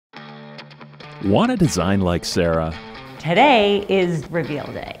Want a design like Sarah? Today is reveal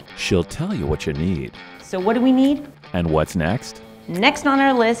day. She'll tell you what you need. So what do we need? And what's next? Next on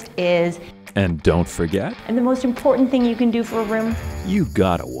our list is, And don't forget, and the most important thing you can do for a room, you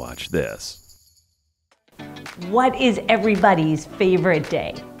gotta watch this. what is everybody's favorite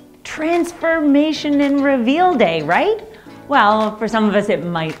day? Transformation and reveal day, right? Well, for some of us it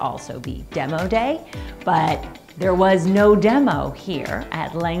might also be demo day, but there was no demo here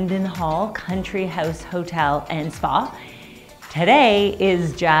at Langdon Hall Country House Hotel and Spa. Today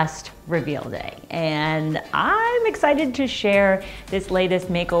is just reveal day, and I'm excited to share this latest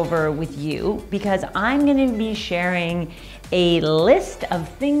makeover with you because I'm going to be sharing a list of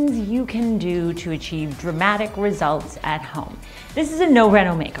things you can do to achieve dramatic results at home. This is a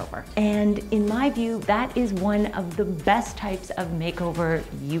no-reno makeover, and in my view, that is one of the best types of makeover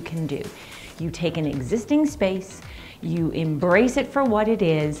you can do. You take an existing space, you embrace it for what it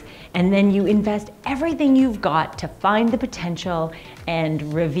is, and then you invest everything you've got to find the potential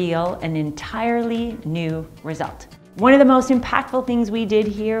and reveal an entirely new result. One of the most impactful things we did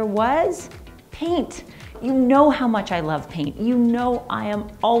here was paint. You know how much I love paint. You know I am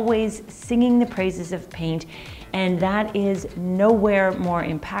always singing the praises of paint, and that is nowhere more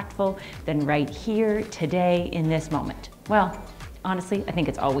impactful than right here today in this moment. Well, honestly, I think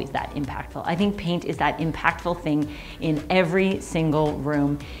it's always that impactful. I think paint is that impactful thing in every single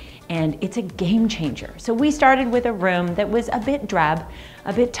room, and it's a game changer. So we started with a room that was a bit drab,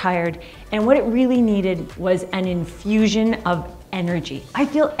 a bit tired, and what it really needed was an infusion of energy. I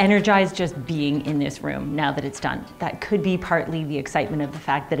feel energized just being in this room now that it's done. That could be partly the excitement of the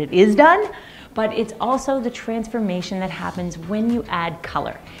fact that it is done, but it's also the transformation that happens when you add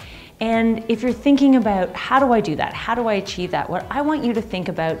color. And if you're thinking about how do I do that? How do I achieve that? What I want you to think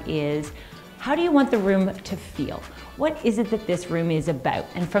about is, how do you want the room to feel? What is it that this room is about?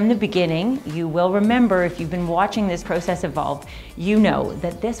 And from the beginning, you will remember, if you've been watching this process evolve, you know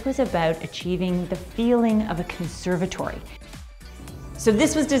that this was about achieving the feeling of a conservatory. So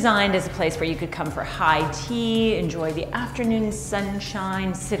this was designed as a place where you could come for high tea, enjoy the afternoon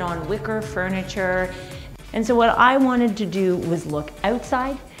sunshine, sit on wicker furniture. And so what I wanted to do was look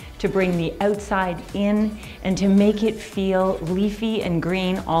outside, to bring the outside in, and to make it feel leafy and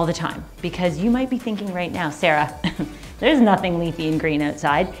green all the time. Because you might be thinking right now, Sarah, there's nothing leafy and green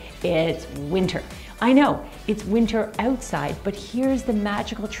outside, it's winter. I know, it's winter outside, but here's the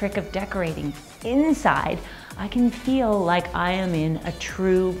magical trick of decorating. Inside, I can feel like I am in a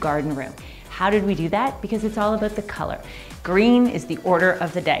true garden room. How did we do that? Because it's all about the color. Green is the order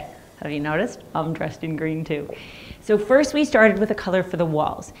of the day. Have you noticed? I'm dressed in green too. So first we started with a color for the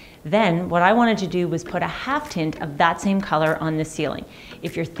walls. Then what I wanted to do was put a half tint of that same color on the ceiling.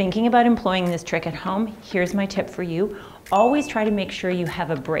 If you're thinking about employing this trick at home, here's my tip for you. Always try to make sure you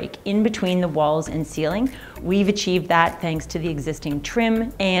have a break in between the walls and ceiling. We've achieved that thanks to the existing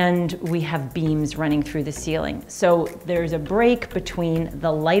trim, and we have beams running through the ceiling. So there's a break between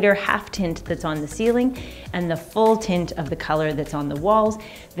the lighter half tint that's on the ceiling and the full tint of the color that's on the walls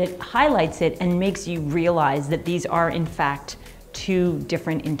that highlights it and makes you realize that these are in fact two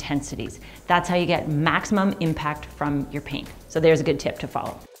different intensities. That's how you get maximum impact from your paint. So there's a good tip to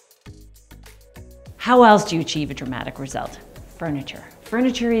follow. How else do you achieve a dramatic result? Furniture.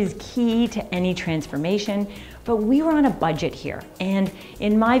 Furniture is key to any transformation, but we were on a budget here. And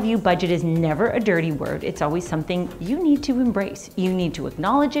in my view, budget is never a dirty word. It's always something you need to embrace. You need to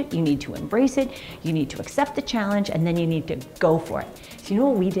acknowledge it, you need to embrace it, you need to accept the challenge, and then you need to go for it. So you know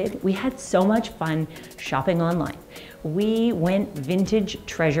what we did? We had so much fun shopping online. We went vintage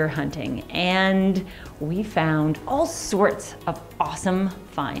treasure hunting, and we found all sorts of awesome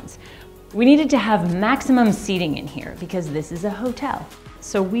finds. We needed to have maximum seating in here because this is a hotel.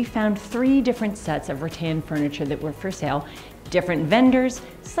 So we found 3 different sets of rattan furniture that were for sale, different vendors,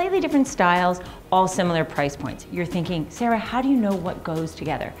 slightly different styles, all similar price points. You're thinking, Sarah, how do you know what goes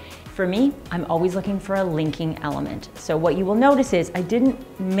together? For me, I'm always looking for a linking element. So what you will notice is I didn't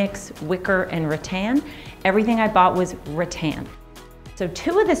mix wicker and rattan. Everything I bought was rattan. So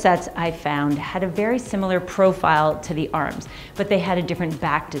 2 of the sets I found had a very similar profile to the arms, but they had a different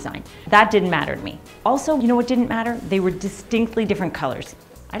back design. That didn't matter to me. Also, you know what didn't matter? They were distinctly different colors.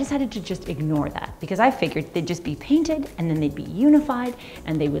 I decided to just ignore that because I figured they'd just be painted and then they'd be unified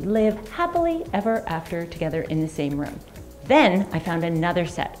and they would live happily ever after together in the same room. Then I found another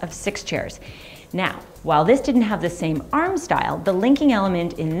set of 6 chairs. Now, while this didn't have the same arm style, the linking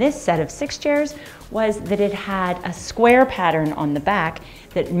element in this set of 6 chairs was that it had a square pattern on the back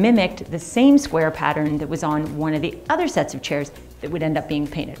that mimicked the same square pattern that was on one of the other sets of chairs that would end up being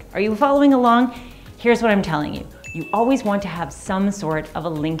painted. Are you following along? Here's what I'm telling you. You always want to have some sort of a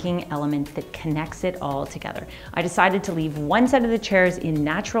linking element that connects it all together. I decided to leave one set of the chairs in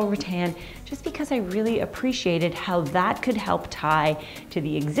natural rattan just because I really appreciated how that could help tie to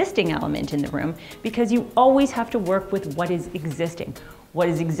the existing element in the room, because you always have to work with what is existing. What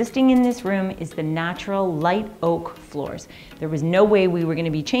is existing in this room is the natural light oak floors. There was no way we were going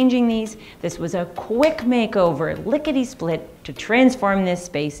to be changing these. This was a quick makeover, lickety-split, to transform this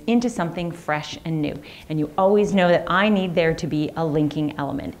space into something fresh and new. And you always know that I need there to be a linking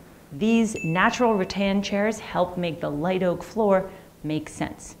element. These natural rattan chairs help make the light oak floor make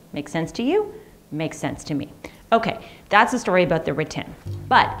sense. Make sense to you? Makes sense to me. Okay, that's the story about the rattan.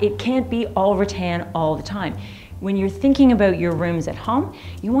 But it can't be all rattan all the time. When you're thinking about your rooms at home,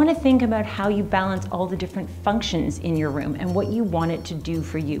 you want to think about how you balance all the different functions in your room and what you want it to do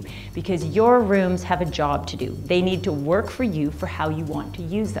for you, because your rooms have a job to do. They need to work for you for how you want to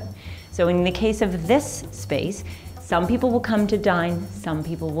use them. So in the case of this space, some people will come to dine, some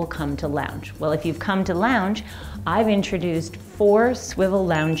people will come to lounge. Well, if you've come to lounge, I've introduced 4 swivel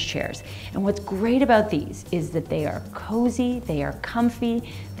lounge chairs. And what's great about these is that they are cozy, they are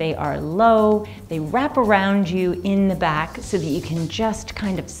comfy, they are low, they wrap around you in the back so that you can just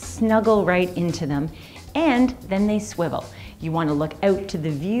kind of snuggle right into them, and then they swivel. You want to look out to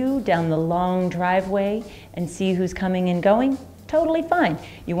the view down the long driveway and see who's coming and going? Totally fine.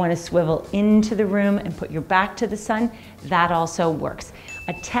 You want to swivel into the room and put your back to the sun? That also works.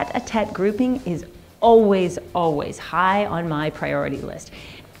 A tete-a-tete grouping is always, always high on my priority list.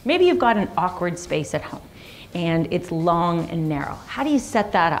 Maybe you've got an awkward space at home and it's long and narrow. How do you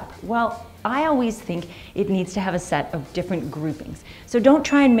set that up? Well, I always think it needs to have a set of different groupings. So don't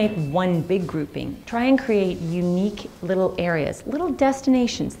try and make one big grouping. Try and create unique little areas, little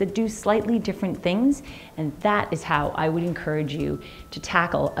destinations that do slightly different things, and that is how I would encourage you to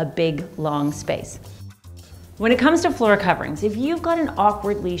tackle a big, long space. When it comes to floor coverings, if you've got an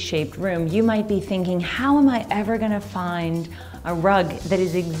awkwardly shaped room, you might be thinking, how am I ever gonna find a rug that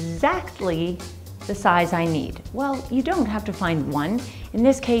is exactly the size I need? Well, you don't have to find one. In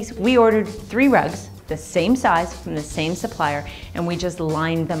this case, we ordered 3 rugs, the same size from the same supplier, and we just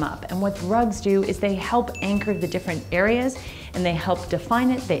lined them up. And what rugs do is they help anchor the different areas and they help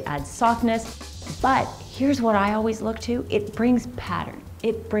define it, they add softness. But here's what I always look to, it brings pattern,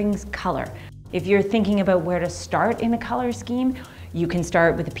 it brings color. If you're thinking about where to start in a color scheme, you can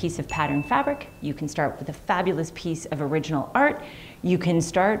start with a piece of patterned fabric, you can start with a fabulous piece of original art, you can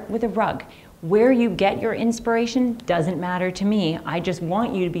start with a rug. Where you get your inspiration doesn't matter to me. I just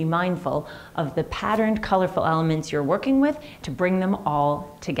want you to be mindful of the patterned, colorful elements you're working with to bring them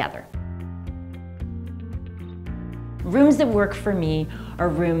all together. Rooms that work for me are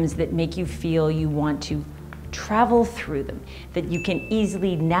rooms that make you feel you want to travel through them, that you can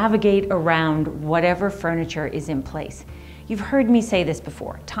easily navigate around whatever furniture is in place. You've heard me say this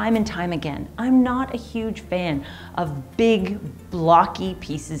before, time and time again. I'm not a huge fan of big, blocky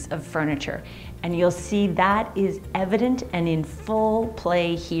pieces of furniture, and you'll see that is evident and in full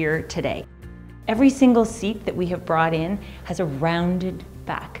play here today. Every single seat that we have brought in has a rounded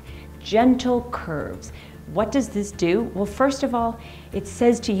back, gentle curves. What does this do? Well, first of all, it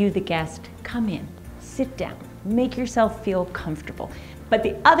says to you, the guest, come in, sit down, make yourself feel comfortable. But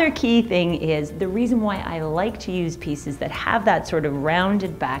the other key thing is, the reason why I like to use pieces that have that sort of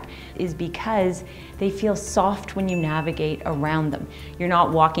rounded back is because they feel soft when you navigate around them. You're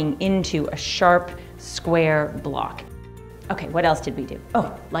not walking into a sharp, square block. Okay, what else did we do?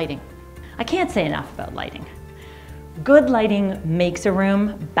 Oh, lighting. I can't say enough about lighting. Good lighting makes a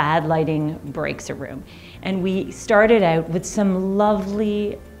room, bad lighting breaks a room. And we started out with some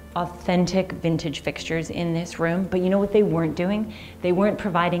lovely, authentic vintage fixtures in this room, but you know what they weren't doing? They weren't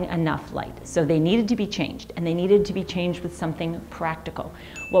providing enough light. So they needed to be changed, and they needed to be changed with something practical.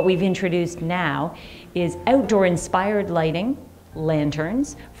 What we've introduced now is outdoor inspired lighting,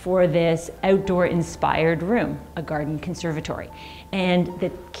 lanterns, for this outdoor inspired room, a garden conservatory. And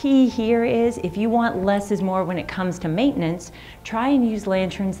the key here is, if you want less is more when it comes to maintenance, try and use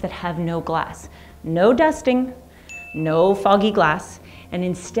lanterns that have no glass. No dusting, no foggy glass. And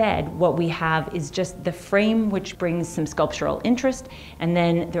instead, what we have is just the frame, which brings some sculptural interest, and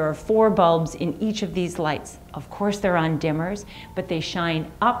then there are 4 bulbs in each of these lights. Of course, they're on dimmers, but they shine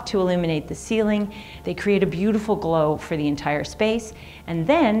up to illuminate the ceiling. They create a beautiful glow for the entire space. And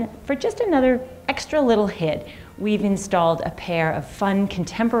then, for just another extra little hit, we've installed a pair of fun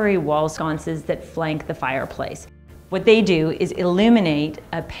contemporary wall sconces that flank the fireplace. What they do is illuminate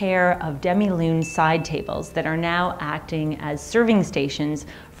a pair of demi-lune side tables that are now acting as serving stations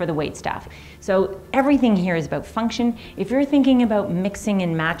for the waitstaff. So everything here is about function. If you're thinking about mixing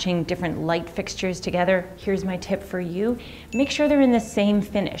and matching different light fixtures together, here's my tip for you. Make sure they're in the same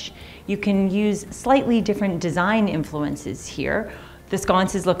finish. You can use slightly different design influences here. The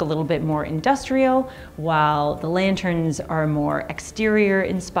sconces look a little bit more industrial, while the lanterns are more exterior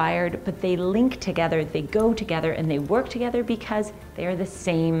inspired, but they link together, they go together, and they work together because they are the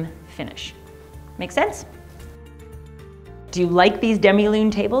same finish. Make sense? Do you like these demi-lune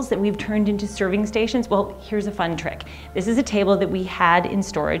tables that we've turned into serving stations? Well, here's a fun trick. This is a table that we had in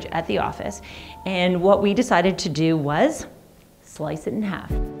storage at the office, and what we decided to do was slice it in half.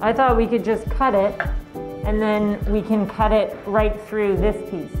 I thought we could just cut it, and then we can cut it right through this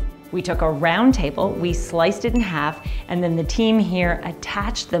piece. We took a round table, we sliced it in half, and then the team here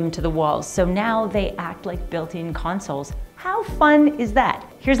attached them to the walls. So now they act like built-in consoles. How fun is that?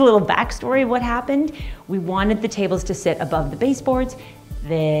 Here's a little backstory of what happened. We wanted the tables to sit above the baseboards.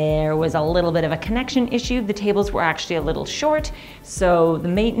 There was a little bit of a connection issue. The tables were actually a little short, so the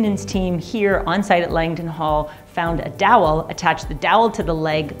maintenance team here on site at Langdon Hall found a dowel, attached the dowel to the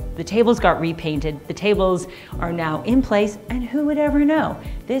leg, the tables got repainted, the tables are now in place, and who would ever know?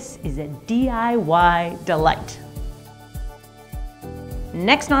 This is a DIY delight.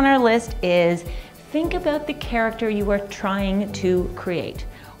 Next on our list is think about the character you are trying to create.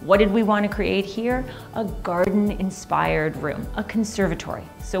 What did we want to create here? A garden-inspired room, a conservatory.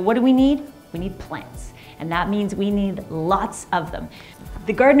 So what do we need? We need plants, and that means we need lots of them.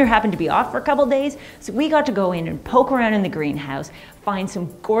 The gardener happened to be off for a couple days, so we got to go in and poke around in the greenhouse, find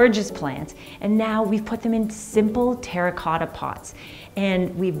some gorgeous plants, and now we've put them in simple terracotta pots,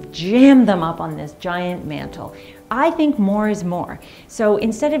 and we've jammed them up on this giant mantle. I think more is more. So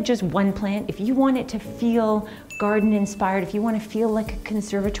instead of just one plant, if you want it to feel garden inspired, if you want to feel like a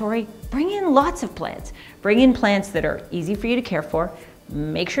conservatory, bring in lots of plants. Bring in plants that are easy for you to care for,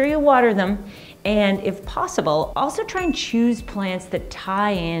 make sure you water them, and if possible, also try and choose plants that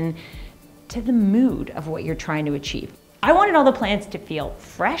tie in to the mood of what you're trying to achieve. I wanted all the plants to feel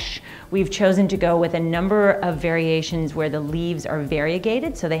fresh. We've chosen to go with a number of variations where the leaves are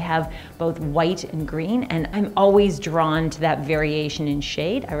variegated, so they have both white and green, and I'm always drawn to that variation in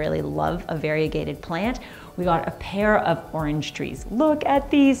shade. I really love a variegated plant. We got a pair of orange trees. Look at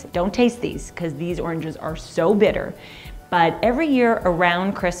these. Don't taste these, because these oranges are so bitter. But every year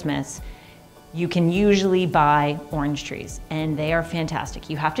around Christmas, you can usually buy orange trees, and they are fantastic.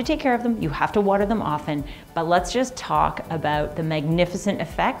 You have to take care of them, you have to water them often, but let's just talk about the magnificent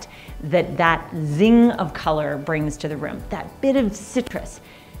effect that that zing of color brings to the room, that bit of citrus.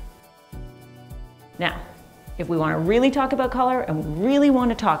 Now, if we want to really talk about color and we really want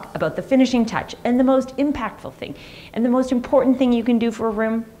to talk about the finishing touch and the most impactful thing and the most important thing you can do for a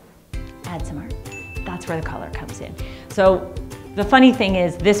room, add some art. That's where the color comes in. So the funny thing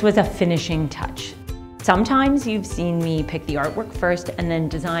is, this was a finishing touch. Sometimes you've seen me pick the artwork first and then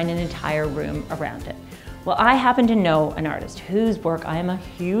design an entire room around it. Well, I happen to know an artist whose work I am a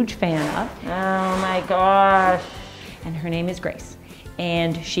huge fan of. Oh my gosh. And her name is Grace.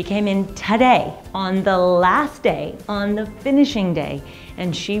 And she came in today, on the last day, on the finishing day,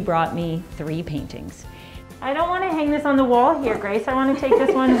 and she brought me 3 paintings. I don't want to hang this on the wall here, Grace. I want to take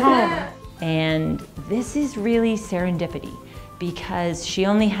this one home. And this is really serendipity, because she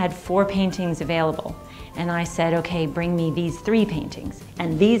only had 4 paintings available. And I said, okay, bring me these 3 paintings.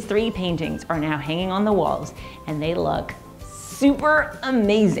 And these 3 paintings are now hanging on the walls, and they look super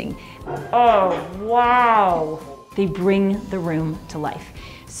amazing. Oh, wow. They bring the room to life.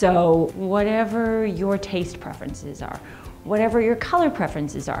 So whatever your taste preferences are, whatever your color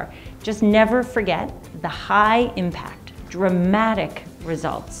preferences are, just never forget the high impact, dramatic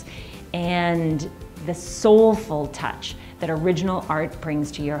results, and the soulful touch that original art brings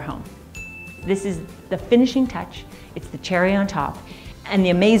to your home. This is the finishing touch, it's the cherry on top. And the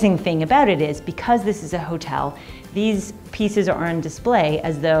amazing thing about it is, because this is a hotel, these pieces are on display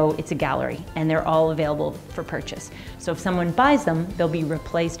as though it's a gallery, and they're all available for purchase. So if someone buys them, they'll be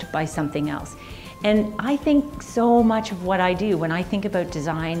replaced by something else. And I think so much of what I do when I think about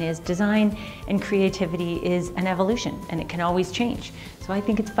design is design and creativity is an evolution, and it can always change. So I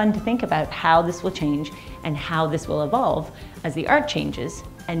think it's fun to think about how this will change and how this will evolve as the art changes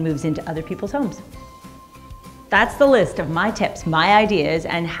and moves into other people's homes. That's the list of my tips, my ideas,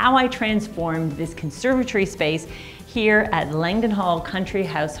 and how I transformed this conservatory space here at Langdon Hall Country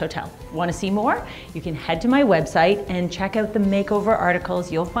House Hotel. Want to see more? You can head to my website and check out the makeover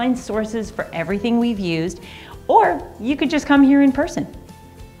articles. You'll find sources for everything we've used, or you could just come here in person.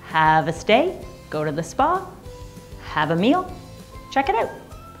 Have a stay, go to the spa, have a meal, check it out.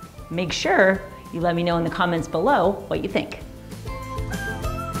 Make sure you let me know in the comments below what you think.